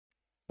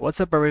What's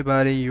up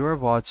everybody, you're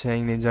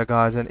watching Ninja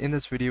Guys, and in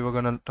this video we're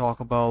gonna talk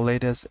about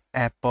latest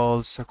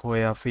Apple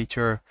Sequoia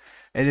feature.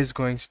 It is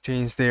going to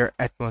change their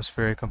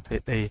atmosphere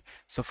completely.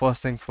 So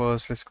first thing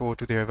first, let's go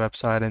to their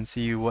website and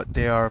see what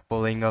they are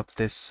pulling up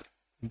this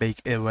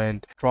big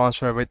event.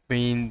 Transfer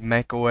between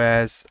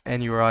macOS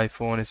and your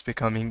iPhone is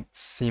becoming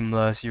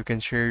seamless. You can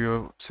share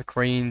your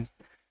screen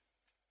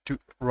to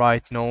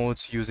write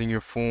notes using your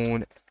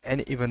phone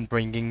and even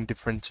bringing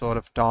different sort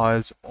of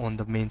tiles on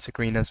the main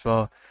screen as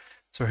well.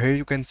 So here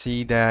you can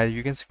see that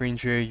you can screen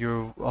share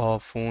your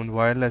phone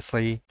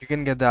wirelessly. You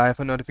can get the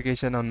iPhone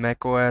notification on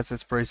macOS.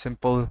 It's pretty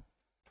simple.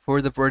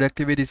 For the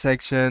productivity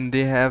section,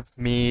 they have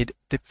made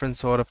different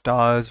sort of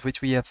tiles,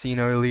 which we have seen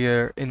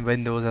earlier in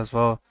Windows as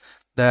well,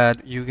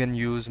 that you can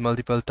use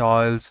multiple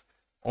tiles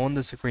on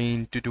the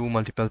screen to do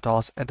multiple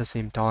tasks at the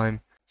same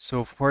time.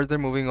 So further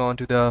moving on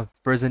to the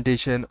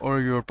presentation or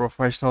your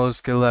professional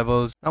skill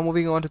levels. Now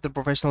moving on to the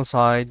professional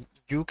side,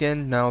 you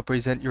can now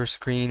present your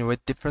screen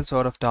with different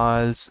sort of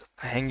tiles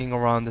hanging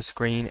around the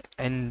screen,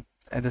 and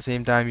at the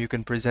same time you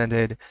can present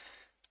it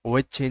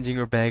with changing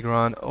your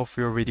background of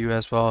your video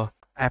as well.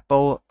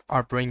 Apple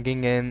are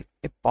bringing in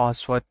a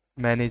password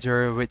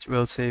manager which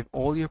will save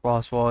all your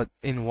password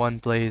in one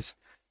place,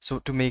 so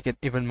to make it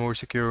even more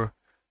secure.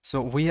 So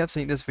we have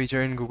seen this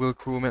feature in Google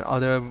Chrome and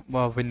other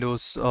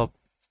Windows,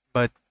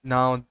 but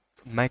now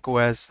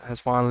macOS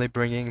has finally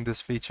bringing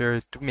this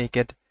feature to make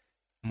it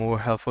more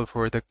helpful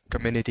for the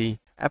community.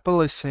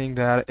 Apple is saying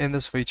that in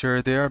this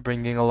feature they are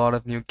bringing a lot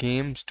of new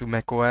games to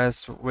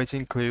macOS, which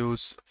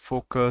includes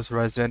Focus,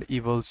 Resident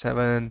Evil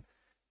 7,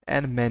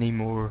 and many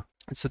more.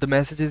 So the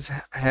messages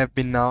have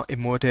been now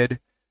emoted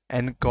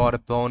and got a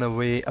blown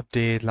away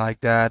update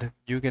like that.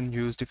 You can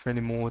use different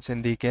emotes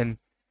and they can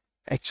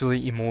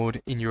actually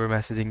emote in your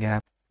messaging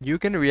app. You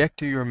can react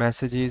to your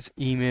messages,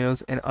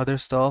 emails, and other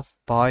stuff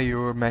by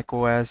your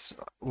macOS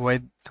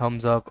with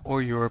thumbs up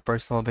or your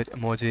personal bit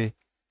emoji.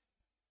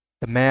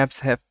 The maps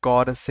have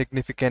got a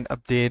significant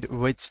update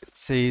which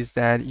says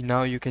that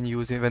now you can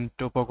use even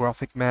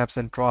topographic maps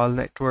and trial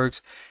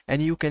networks,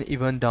 and you can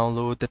even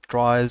download the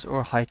trials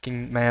or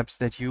hiking maps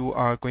that you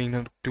are going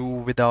to do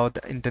without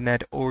the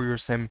internet or your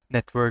SIM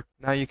network.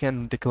 Now you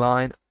can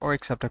decline or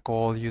accept a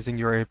call using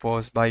your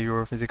AirPods by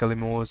your physical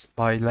emotes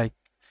by like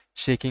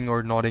shaking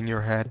or nodding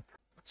your head.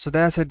 So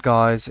that's it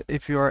guys.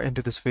 If you are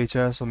into this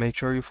feature, so make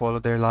sure you follow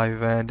their live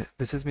event.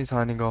 This is me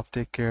signing off.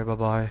 Take care. Bye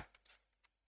bye.